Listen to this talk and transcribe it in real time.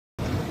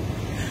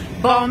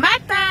Bon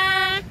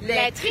matin!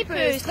 Les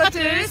tripeuses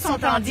trotteuses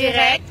sont en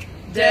direct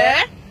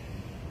de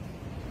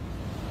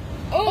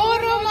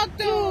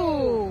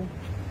Oromocto!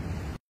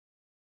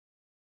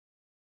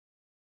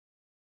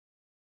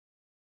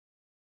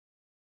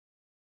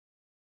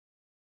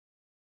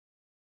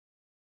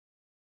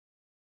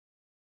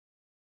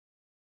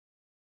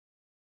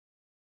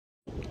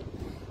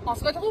 On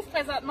se retrouve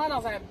présentement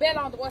dans un bel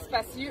endroit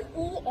spacieux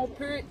où on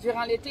peut,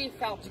 durant l'été,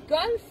 faire du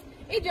golf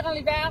et durant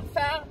l'hiver,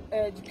 faire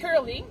du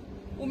curling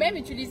ou même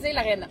utiliser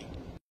l'aréna.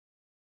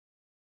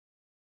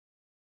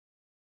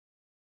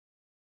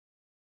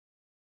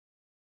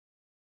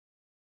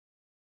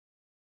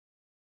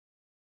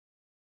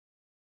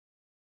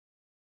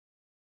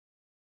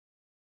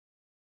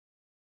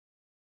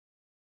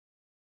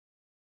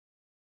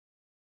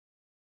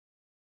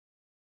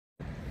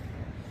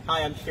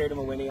 Hi, I'm Sheridan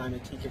Mawini. I'm a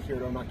teacher here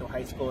at Oromocto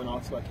High School and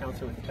also a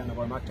counselor with the town of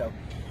Oromocto.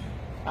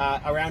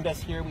 Around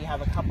us here we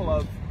have a couple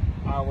of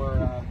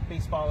our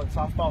baseball and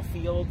softball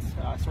fields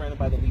surrounded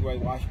by the Leroy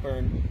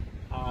Washburn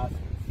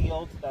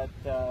field that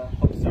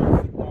hosts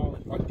our football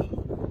and rugby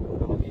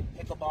and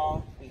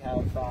pickleball. We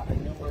have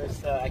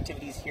numerous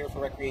activities here for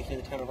recreation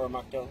in the town of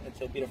Oromocto.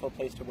 It's a beautiful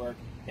place to work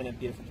and a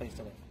beautiful place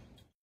to live.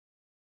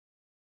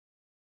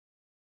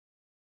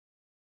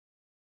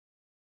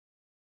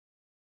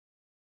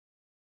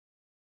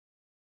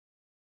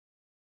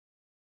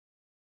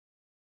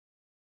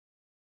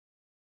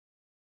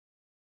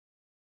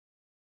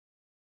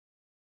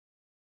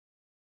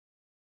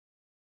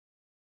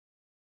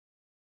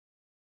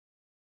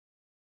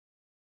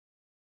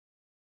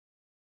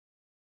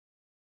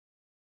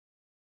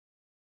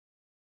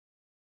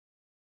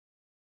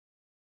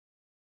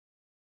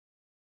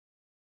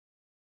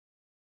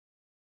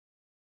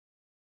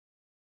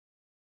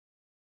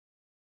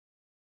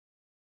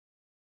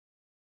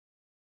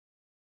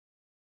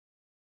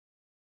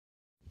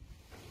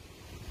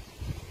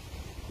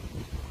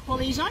 Pour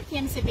les gens qui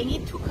aiment se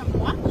baigner tout comme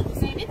moi, je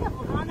vous invite à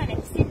vous rendre à la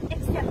piscine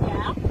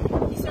extérieure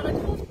qui se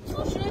retrouve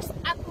tout juste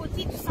à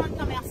côté du centre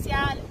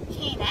commercial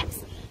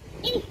KNX.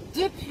 Et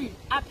depuis,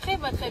 après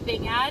votre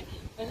baignade,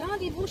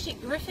 rendez-vous chez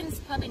Griffin's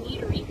Pub and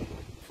Eatery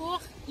pour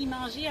y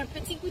manger un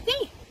petit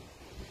goûter.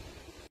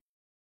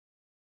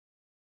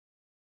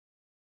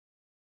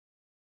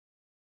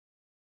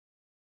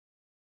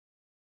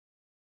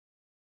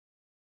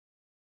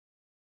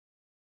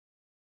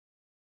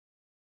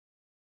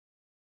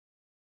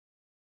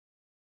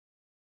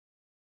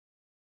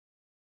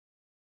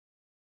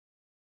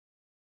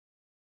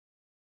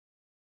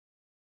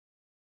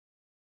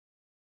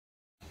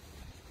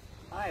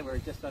 Hi, we're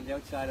just on the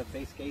outside of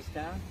Base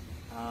Gaystown.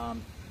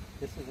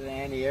 This is an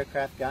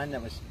anti-aircraft gun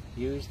that was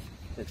used.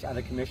 It's out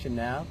of commission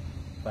now,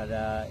 but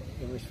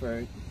it was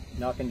for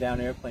knocking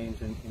down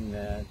airplanes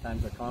in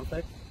times of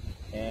conflict.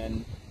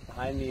 And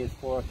behind me is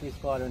 403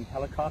 Squadron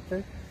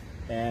helicopter,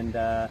 and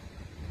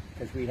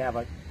because we have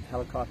a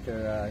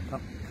helicopter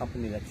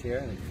company that's here,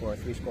 and it's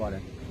 403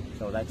 Squadron,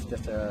 so that's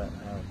just a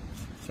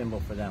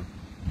symbol for them.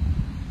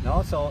 And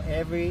also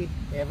every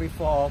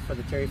fall for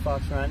the Terry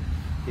Fox Run,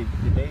 the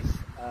base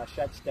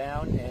shuts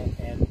down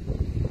and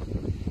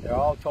they're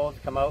all told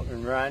to come out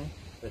and run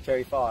the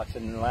Terry Fox,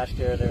 and last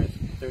year there was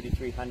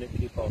 3,300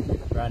 people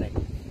running,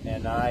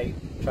 and I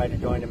try to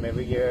join them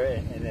every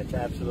year, and it's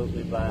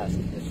absolutely blast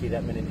to see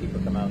that many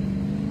people come out.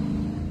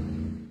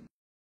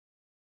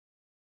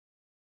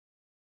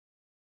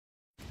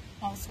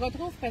 On se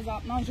retrouve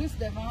présentement juste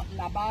devant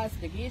la base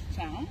de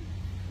Gaystown.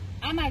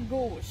 À ma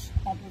gauche,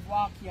 on peut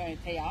voir qu'il y a un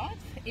théâtre,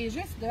 et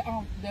juste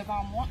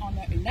devant moi, on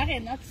a une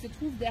aréna qui se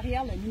trouve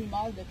derrière le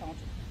mini-mall de tantôt.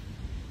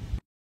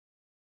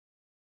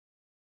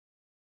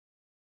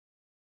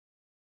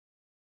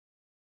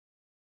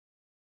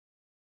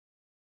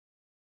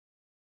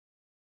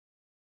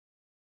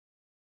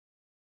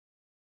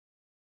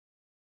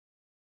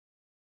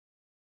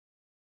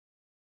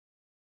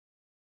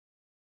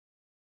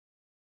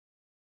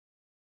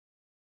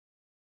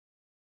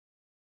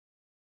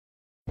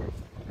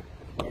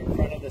 In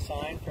front of the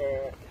sign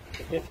for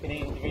the 5th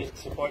Canadian Division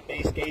Support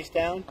Base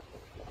Gaystown.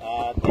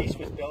 Base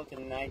was built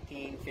in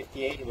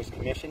 1958. It was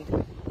commissioned.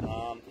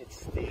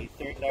 It's the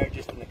 3rd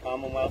largest in the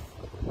Commonwealth,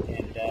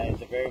 and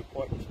it's a very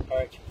important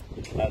part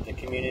of the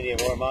community of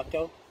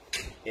Oromocto.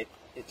 It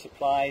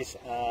supplies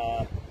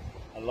a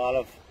lot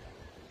of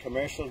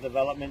commercial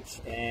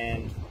developments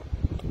and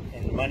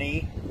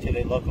money to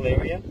the local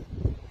area.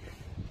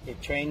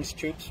 It trains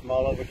troops from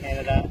all over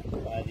Canada,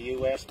 the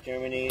US,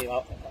 Germany,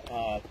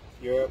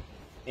 Europe,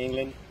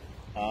 England.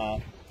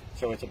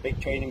 So it's a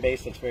big training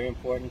base that's very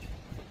important.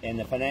 And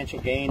the financial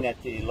gain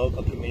that the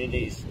local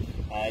communities,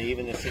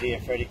 even the city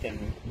of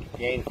Fredericton,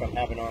 gain from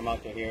having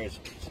Oromocto here is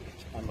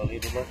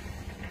unbelievable.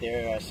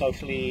 They're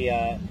socially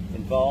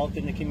involved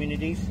in the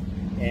communities,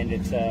 and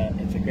it's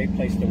a great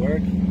place to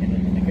work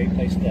and a great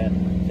place to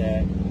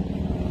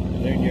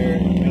learn your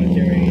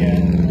military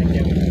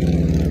activities.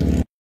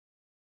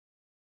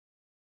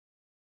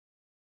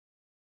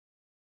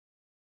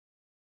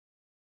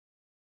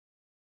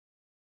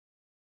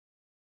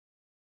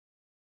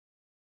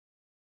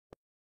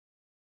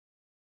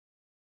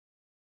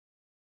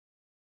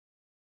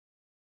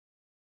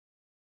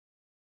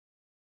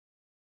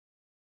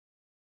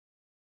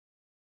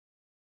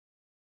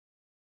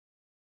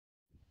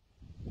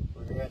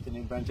 the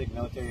New Brunswick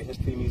Military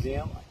History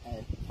Museum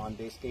on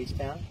base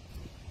Gagetown.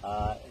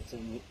 It's a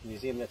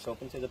museum that's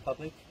open to the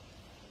public.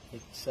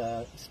 It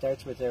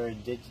starts with our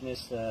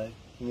indigenous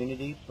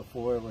community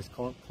before it was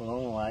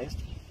colonialized,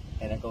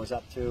 and it goes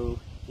up through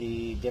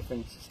the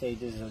different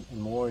stages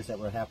and wars that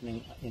were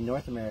happening in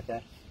North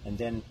America, and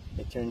then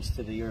it turns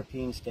to the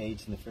European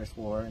stage in the First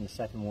War and the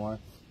Second War,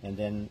 and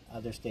then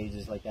other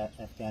stages like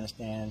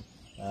Afghanistan,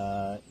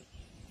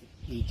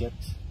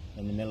 Egypt,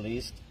 and the Middle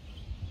East,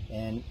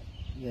 and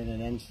then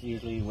it ends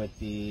usually with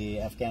the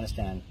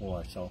Afghanistan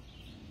War. So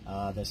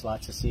there's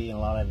lots to see and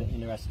a lot of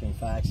interesting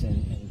facts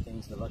and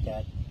things to look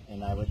at,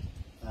 and I would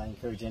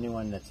encourage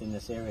anyone that's in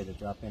this area to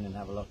drop in and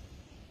have a look.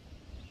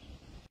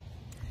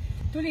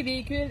 Tous les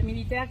véhicules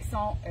militaires qui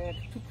sont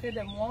tout près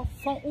de moi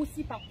font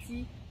aussi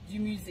partie du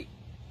musée.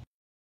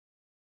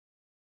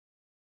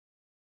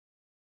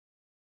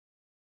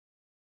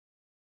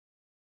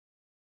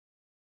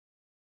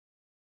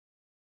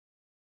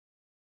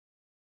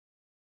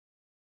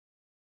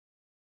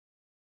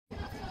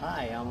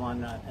 Hi,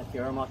 I'm at the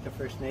Oromocto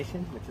First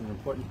Nation, which is an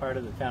important part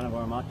of the town of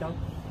Oromocto.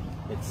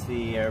 It's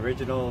the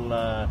original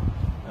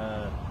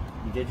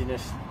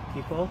indigenous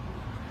people.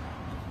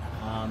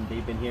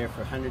 They've been here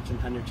for hundreds and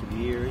hundreds of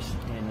years,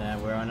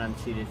 and we're on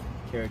unceded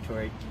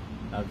territory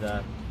of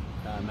the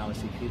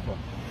Maliseet people.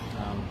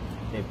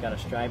 They've got a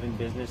striving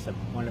business, a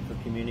wonderful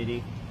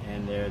community,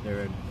 and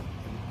they're a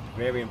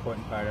very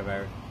important part of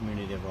our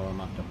community of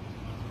Oromocto.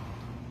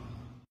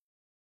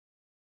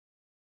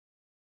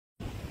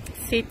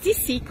 C'est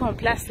ici qu'on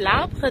place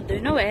l'arbre de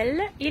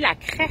Noël et la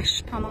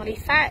crèche pendant les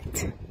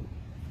fêtes.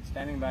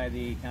 Standing by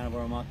the town of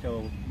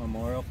Oromocto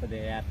Memorial for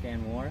the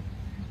Afghan War,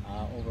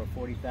 over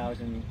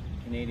 40,000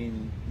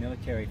 Canadian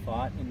military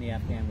fought in the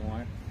Afghan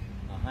War.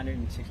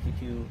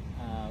 162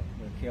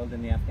 were killed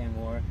in the Afghan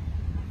War.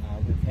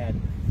 We've had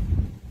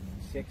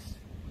 6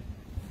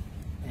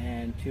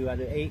 and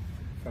 8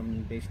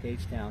 from base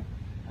Gagetown.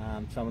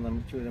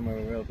 Two of them were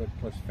real good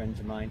close friends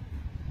of mine.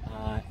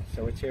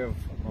 So it's here a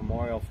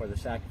memorial for the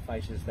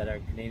sacrifices that our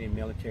Canadian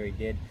military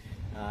did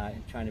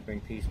in trying to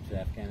bring peace to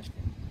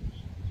Afghanistan.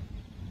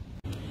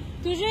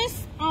 Tout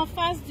juste en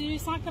face du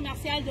centre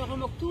commercial de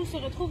Oromocto se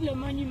retrouve le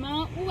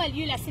monument où a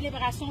lieu la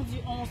célébration du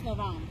 11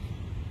 novembre.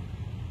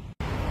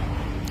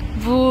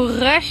 Vous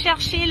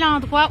recherchez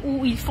l'endroit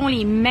où ils font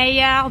les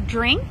meilleurs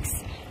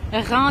drinks?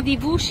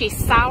 Rendez-vous chez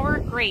Sour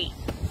Grape.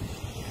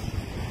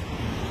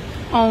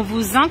 On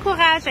vous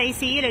encourage à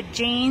essayer le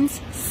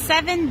Jane's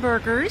 7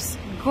 Burgers,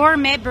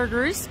 Gourmet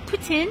Burgers,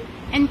 Poutine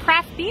and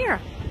Craft Beer.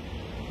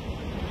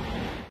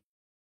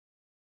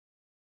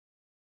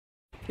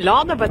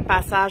 Lors de votre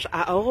passage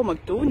à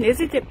Oromocto,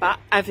 n'hésitez pas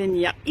à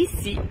venir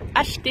ici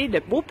acheter de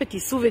beaux petits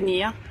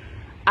souvenirs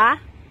à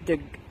The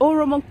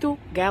Oromocto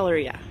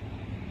Galleria.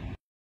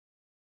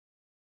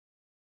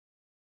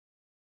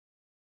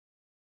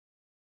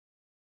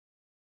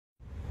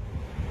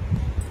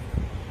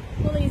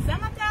 Pour les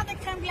amateurs de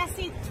crème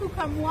glacée tout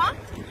comme moi,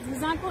 je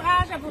vous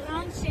encourage à vous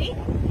rendre chez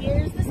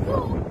Here's the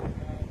School.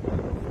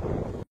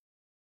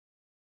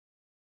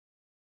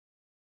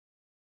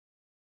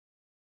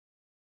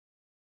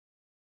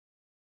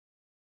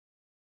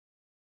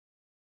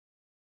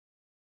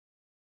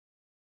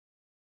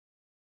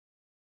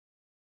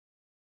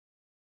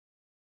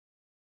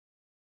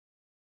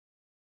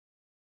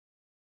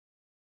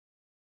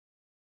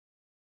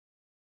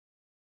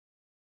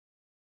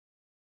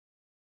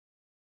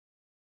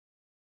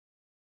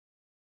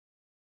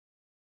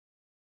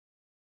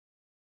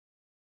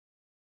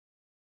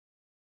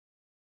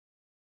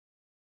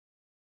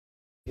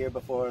 Here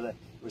before it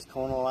was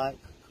colonialized.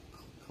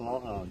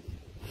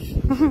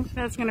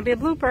 That's going to be a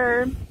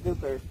blooper.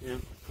 Blooper, yeah.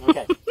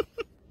 Okay.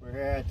 We're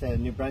here at the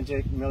New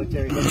Brunswick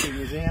Military History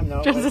Museum.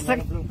 No, it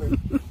wasn't a blooper.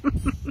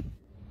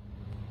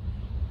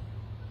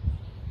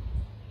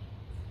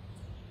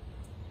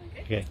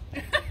 Okay.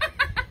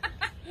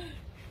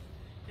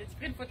 As-tu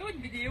pris une photo ou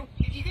une vidéo?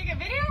 Did you take a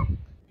video?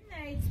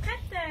 Es-tu prête?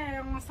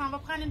 On s'en va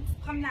prendre une petite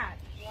promenade.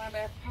 Ouais,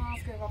 ben, je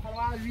pense qu'il va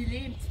falloir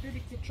huiler un petit peu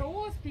des petites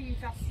choses puis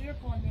faire sûr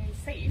qu'on est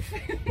safe.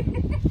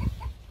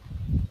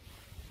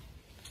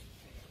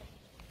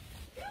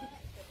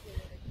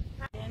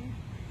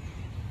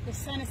 The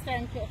sun is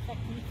starting to affect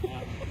me.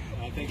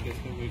 I think it's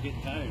we're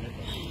getting tired.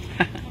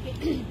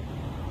 Okay.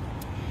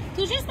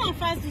 Tout juste en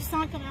face du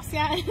centre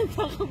commercial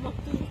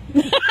d'Oromocto.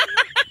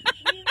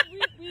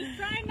 We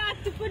try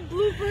not to put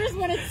bloopers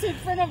when it's in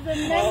front of the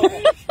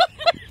memory.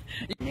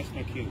 You missed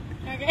my cue.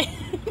 Okay.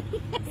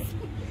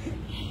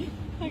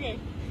 Okay.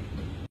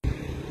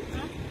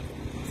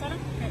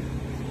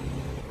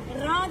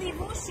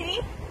 Rendez-vous chez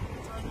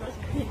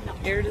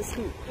Here's the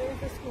School. Here's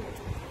the School.